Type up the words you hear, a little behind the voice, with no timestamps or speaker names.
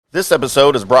This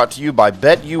episode is brought to you by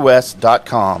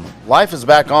BetUS.com. Life is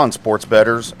back on, sports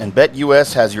bettors, and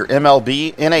BetUS has your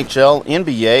MLB, NHL,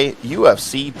 NBA,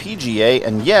 UFC, PGA,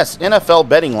 and yes, NFL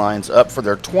betting lines up for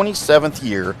their 27th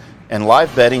year and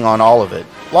live betting on all of it.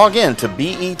 Log in to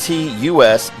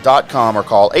BETUS.com or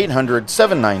call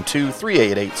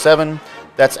 800-792-3887.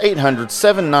 That's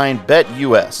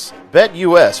 800-79-BET-US.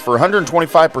 BetUS for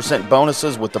 125%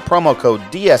 bonuses with the promo code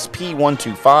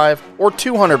DSP125 or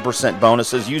 200%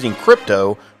 bonuses using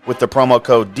crypto with the promo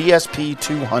code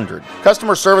DSP200.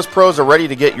 Customer service pros are ready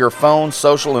to get your phone,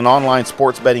 social, and online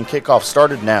sports betting kickoff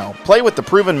started now. Play with the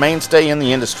proven mainstay in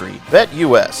the industry.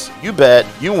 BetUS. You bet,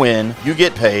 you win, you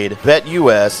get paid.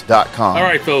 BetUS.com. All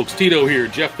right, folks. Tito here.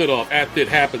 Jeff Fidoff at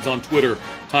FitHappens on Twitter.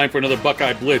 Time for another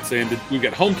Buckeye Blitz, and we've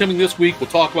got homecoming this week. We'll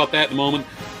talk about that in a moment.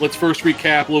 Let's first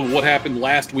recap a little of what happened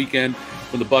last weekend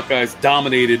when the Buckeyes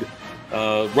dominated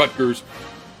Rutgers.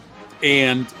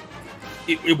 And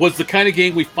it was the kind of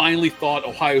game we finally thought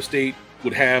Ohio State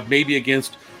would have, maybe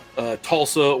against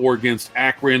Tulsa or against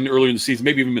Akron earlier in the season,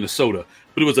 maybe even Minnesota.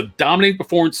 But it was a dominating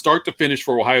performance start to finish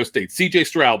for Ohio State. C.J.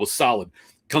 Stroud was solid.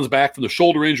 Comes back from the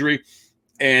shoulder injury,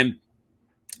 and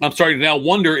I'm starting to now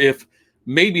wonder if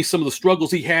maybe some of the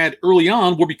struggles he had early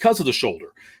on were because of the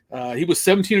shoulder. He was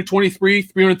 17 of 23,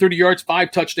 330 yards,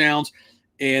 5 touchdowns,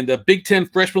 and Big Ten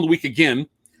Freshman of the Week again.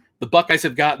 The Buckeyes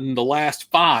have gotten the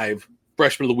last 5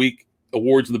 Freshman of the Week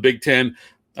awards in the Big Ten,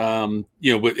 and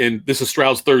this is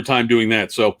Stroud's 3rd time doing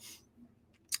that. So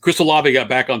Chris Olave got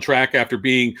back on track after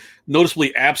being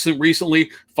noticeably absent recently.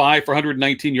 5 for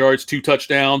 119 yards, 2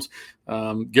 touchdowns.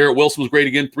 Garrett Wilson was great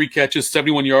again, 3 catches,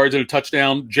 71 yards and a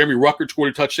touchdown. Jeremy Ruckert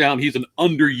scored a touchdown. He's an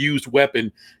underused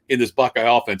weapon in this Buckeye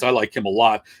offense. I like him a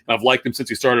lot, and I've liked him since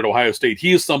he started at Ohio State.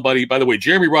 He is somebody, by the way,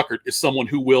 Jeremy Ruckert is someone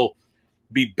who will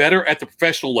be better at the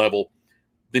professional level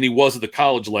than he was at the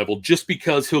college level, just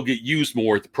because he'll get used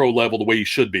more at the pro level the way he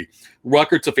should be.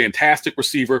 Ruckert's a fantastic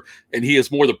receiver, and he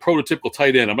is more the prototypical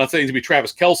tight end. I'm not saying he's going to be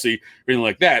Travis Kelce or anything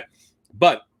like that,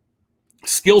 but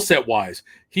skill set wise,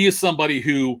 he is somebody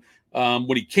who,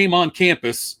 when he came on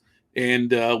campus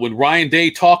and when Ryan Day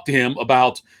talked to him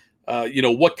about,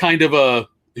 what kind of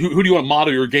who do you want to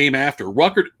model your game after?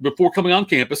 Ruckert, before coming on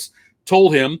campus,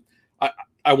 told him,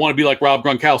 I want to be like Rob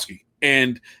Gronkowski.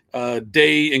 And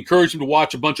Day encouraged him to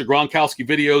watch a bunch of Gronkowski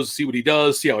videos, see what he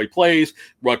does, see how he plays.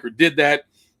 Ruckert did that.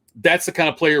 That's the kind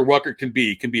of player Ruckert can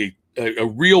be. Can be a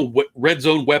real red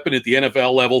zone weapon at the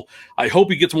NFL level. I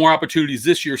hope he gets more opportunities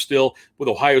this year still with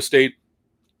Ohio State.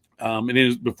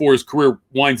 Before his career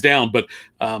winds down. But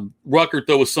Ruckert,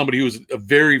 though, was somebody who was a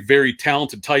very, very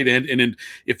talented tight end. And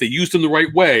if they used him the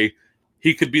right way,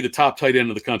 he could be the top tight end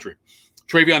of the country.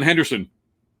 Travion Henderson,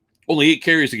 only 8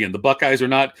 carries again. The Buckeyes are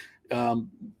not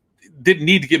didn't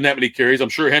need to give him that many carries. I'm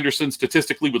sure Henderson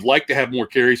statistically would like to have more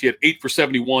carries. He had 8 for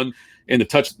 71 and a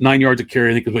touch, 9 yards a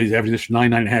carry. I think is what he's averaging this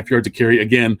 9.5 yards a carry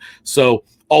again. So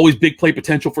always big play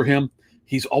potential for him.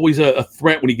 He's always a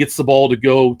threat when he gets the ball to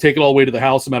go take it all the way to the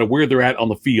house, no matter where they're at on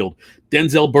the field.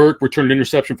 Denzel Burke returned an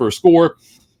interception for a score.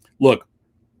 Look,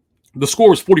 the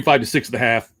score was 45-6 at the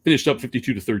half, finished up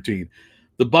 52-13.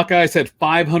 The Buckeyes had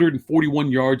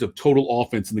 541 yards of total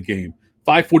offense in the game.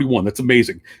 541, that's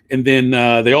amazing. And then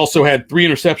they also had 3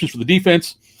 interceptions for the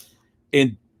defense.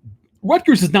 And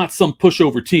Rutgers is not some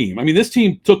pushover team. I mean, this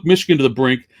team took Michigan to the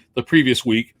brink the previous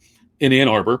week in Ann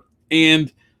Arbor,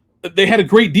 and they had a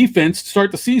great defense to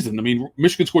start the season. I mean,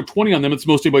 Michigan scored 20 on them. It's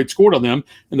the most anybody scored on them.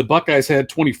 And the Buckeyes had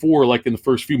 24, like in the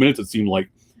first few minutes, it seemed like.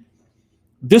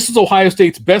 This is Ohio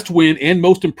State's best win and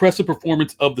most impressive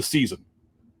performance of the season.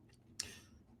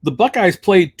 The Buckeyes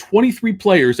played 23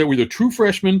 players that were either true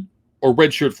freshmen or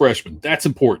redshirt freshmen. That's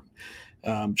important.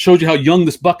 Shows you how young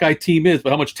this Buckeye team is,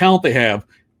 but how much talent they have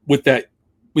with that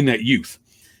in that youth.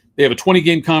 They have a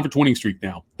 20-game conference winning streak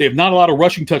now. They have not a lot of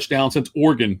rushing touchdowns since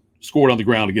Oregon scored on the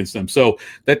ground against them. So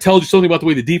that tells you something about the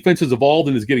way the defense has evolved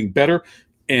and is getting better.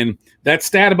 And that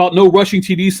stat about no rushing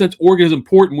TDs since Oregon is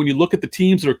important when you look at the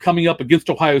teams that are coming up against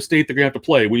Ohio State they're going to have to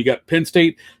play. When you got Penn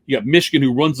State, you got Michigan,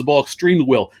 who runs the ball extremely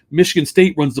well. Michigan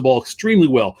State runs the ball extremely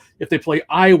well. If they play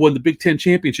Iowa in the Big Ten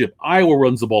Championship, Iowa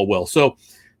runs the ball well. So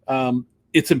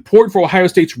it's important for Ohio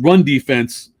State's run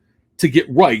defense to get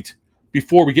right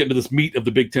before we get into this meat of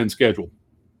the Big Ten schedule.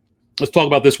 Let's talk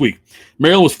about this week.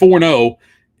 Maryland was 4-0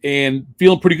 and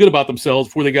feeling pretty good about themselves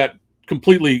before they got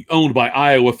completely owned by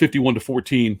Iowa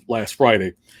 51-14 last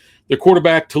Friday. Their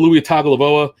quarterback, Taulia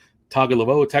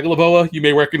Tagovailoa, you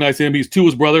may recognize him. He's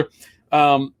Tua's brother.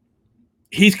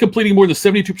 He's completing more than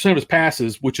 72% of his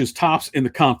passes, which is tops in the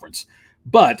conference.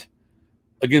 But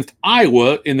against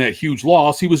Iowa in that huge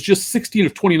loss, he was just 16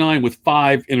 of 29 with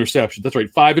 5 interceptions. That's right,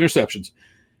 5 interceptions.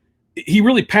 he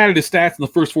really padded his stats in the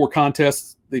first 4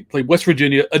 contests. They played West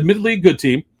Virginia, admittedly a good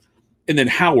team, and then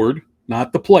Howard,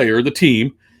 not the player, the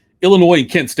team, Illinois, and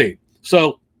Kent State.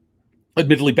 So,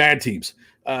 admittedly bad teams.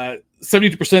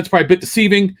 72% is probably a bit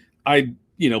deceiving. Like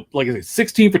I said,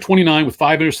 16 for 29 with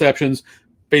 5 interceptions,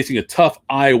 facing a tough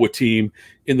Iowa team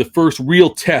in the first real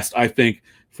test, I think,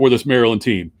 for this Maryland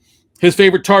team. His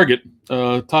favorite target,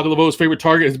 Todd LeVeau's favorite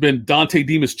target, has been Dante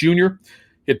Demas Jr.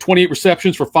 He had 28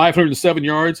 receptions for 507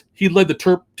 yards. He led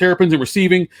the Terrapins in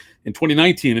receiving in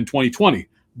 2019 and 2020.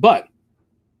 But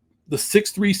the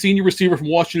 6'3" senior receiver from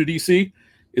Washington, D.C.,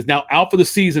 is now out for the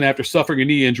season after suffering a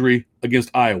knee injury against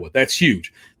Iowa. That's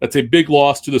huge. That's a big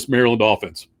loss to this Maryland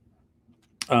offense.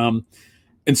 And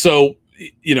so,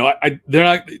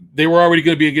 they were already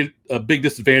going to be a big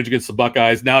disadvantage against the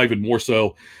Buckeyes, now even more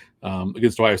so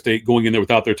against Ohio State, going in there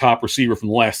without their top receiver from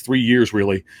the last 3 years,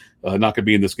 really, not going to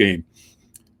be in this game.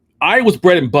 Iowa's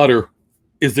bread and butter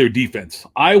is their defense.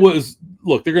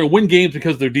 they're going to win games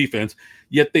because of their defense,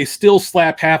 yet they still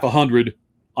slapped half 100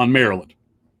 on Maryland.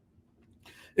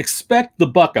 Expect the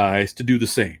Buckeyes to do the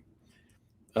same.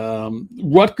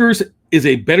 Rutgers is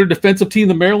a better defensive team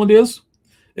than Maryland is,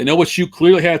 and OSU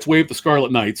clearly had its way with the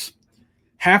Scarlet Knights.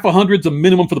 Half 100's a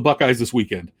minimum for the Buckeyes this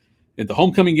weekend. In the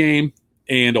homecoming game,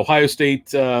 and Ohio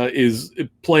State is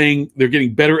playing, they're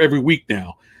getting better every week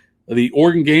now. The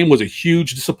Oregon game was a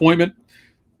huge disappointment.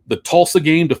 The Tulsa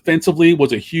game defensively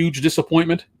was a huge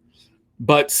disappointment.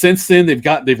 But since then,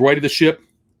 they've righted the ship,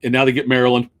 and now they get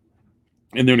Maryland,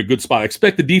 and they're in a good spot. I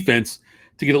expect the defense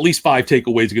to get at least 5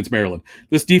 takeaways against Maryland.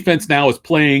 This defense now is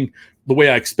playing the way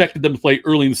I expected them to play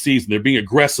early in the season. They're being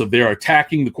aggressive. They are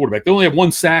attacking the quarterback. They only have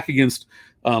 1 sack against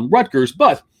Rutgers,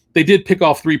 but they did pick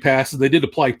off 3 passes. They did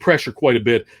apply pressure quite a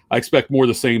bit. I expect more of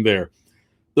the same there.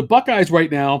 The Buckeyes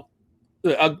right now,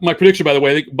 my prediction, by the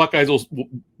way, I think Buckeyes will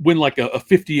win like a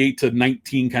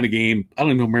 58-19 kind of game. I don't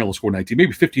even know if Maryland will score 19,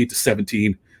 maybe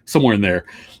 58-17, somewhere in there.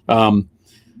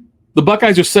 The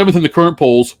Buckeyes are 7th in the current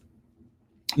polls,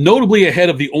 notably ahead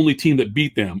of the only team that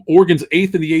beat them. Oregon's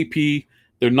 8th in the AP.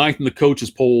 They're 9th in the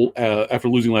coaches poll after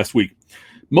losing last week.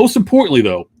 Most importantly,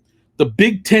 though, the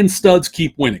Big Ten studs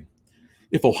keep winning.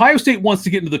 If Ohio State wants to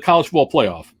get into the college football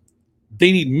playoff,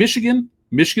 they need Michigan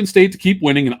State to keep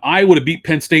winning, and Iowa to beat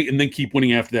Penn State and then keep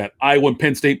winning after that. Iowa and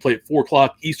Penn State play at 4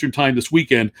 o'clock Eastern time this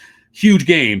weekend. Huge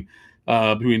game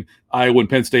between Iowa and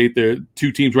Penn State. They're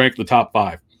 2 teams ranked in the top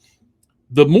 5.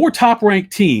 The more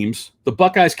top-ranked teams the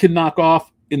Buckeyes can knock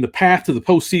off in the path to the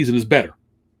postseason is better.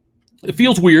 It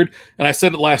feels weird, and I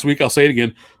said it last week, I'll say it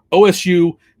again.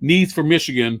 OSU needs for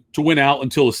Michigan to win out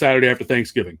until the Saturday after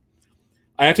Thanksgiving.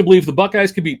 I have to believe the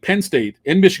Buckeyes can beat Penn State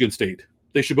and Michigan State.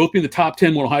 They should both be in the top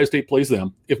 10 when Ohio State plays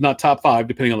them, if not top 5,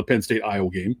 depending on the Penn State-Iowa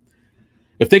game.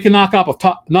 If they can knock off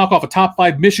a top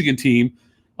 5 Michigan team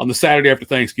on the Saturday after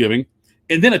Thanksgiving,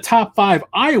 and then a top 5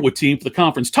 Iowa team for the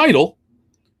conference title,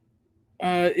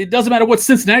 it doesn't matter what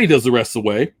Cincinnati does the rest of the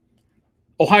way.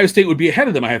 Ohio State would be ahead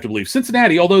of them, I have to believe.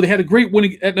 Cincinnati, although they had a great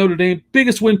win at Notre Dame,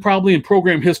 biggest win probably in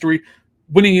program history,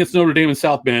 winning against Notre Dame in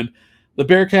South Bend, the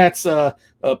Bearcats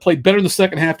played better in the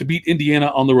second half to beat Indiana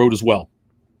on the road as well.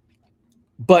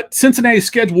 But Cincinnati's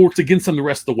schedule works against them the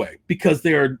rest of the way because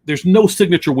there's no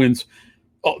signature wins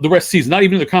the rest of the season, not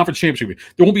even in the conference championship.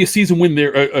 There won't be a season win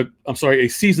there. A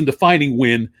season-defining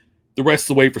win the rest of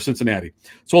the way for Cincinnati.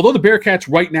 So although the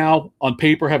Bearcats right now on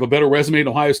paper have a better resume than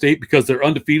Ohio State because they're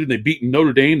undefeated, they've beaten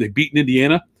Notre Dame, they've beaten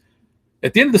Indiana,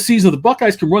 at the end of the season, the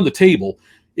Buckeyes can run the table.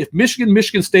 If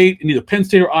Michigan State, and either Penn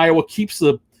State or Iowa keeps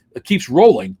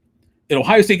rolling, and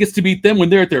Ohio State gets to beat them when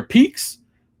they're at their peaks,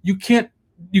 you can't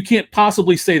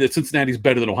possibly say that Cincinnati's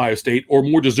better than Ohio State or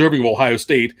more deserving of Ohio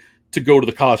State to go to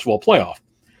the college football playoff.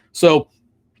 So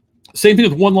same thing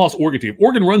with one-loss Oregon team.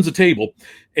 Oregon runs the table,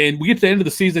 and we get to the end of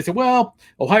the season, they say, well,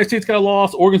 Ohio State's got a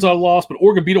loss, Oregon's got a loss, but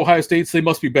Oregon beat Ohio State, so they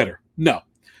must be better. No.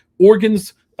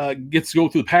 Oregon's gets to go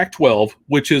through the Pac-12,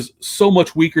 which is so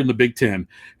much weaker than the Big Ten,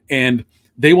 and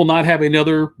they will not have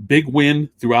another big win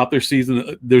throughout their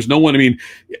season. There's no one. I mean,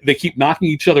 they keep knocking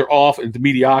each other off into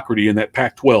mediocrity in that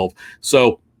Pac-12.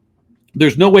 So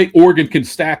there's no way Oregon can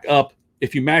stack up.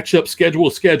 If you match up schedule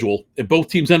to schedule and both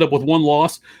teams end up with 1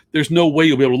 loss, there's no way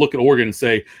you'll be able to look at Oregon and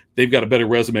say they've got a better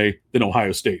resume than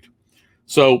Ohio State.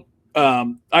 So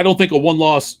I don't think a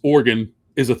 1-loss Oregon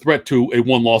is a threat to a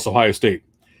 1-loss Ohio State.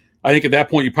 I think at that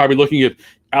point you're probably looking at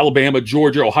Alabama,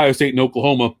 Georgia, Ohio State, and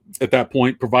Oklahoma at that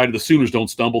point, provided the Sooners don't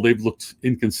stumble. They've looked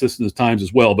inconsistent at times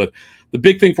as well. But the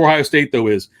big thing for Ohio State, though,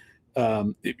 is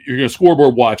if you're going to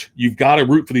scoreboard watch, you've got to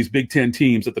root for these Big Ten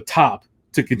teams at the top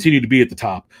to continue to be at the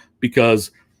top because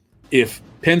if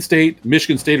Penn State,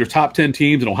 Michigan State are top 10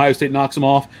 teams and Ohio State knocks them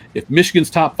off, if Michigan's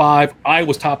top 5,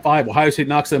 Iowa's top 5, Ohio State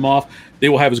knocks them off, they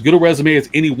will have as good a resume as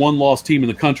any one-loss team in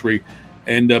the country,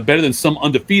 and better than some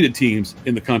undefeated teams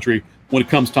in the country when it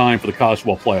comes time for the college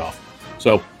football playoff.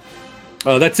 So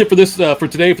that's it for this for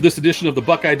today, for this edition of the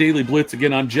Buckeye Daily Blitz.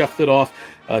 Again, I'm Jeff Thidoff.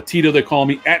 Tito, they call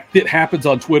me, @FitHappens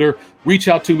on Twitter. Reach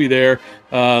out to me there.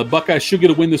 Buckeyes should get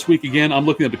a win this week again. I'm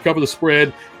looking at to cover the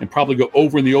spread and probably go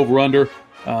over in the over-under.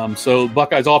 So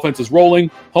Buckeyes offense is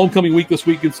rolling. Homecoming week this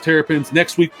week against Terrapins.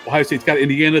 Next week, Ohio State's got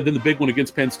Indiana, then the big one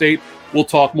against Penn State. We'll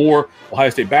talk more. Ohio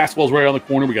State basketball's right around the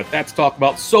corner. We got that to talk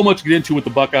about. So much to get into with the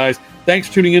Buckeyes. Thanks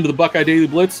for tuning into the Buckeye Daily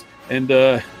Blitz, and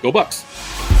go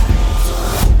Bucks.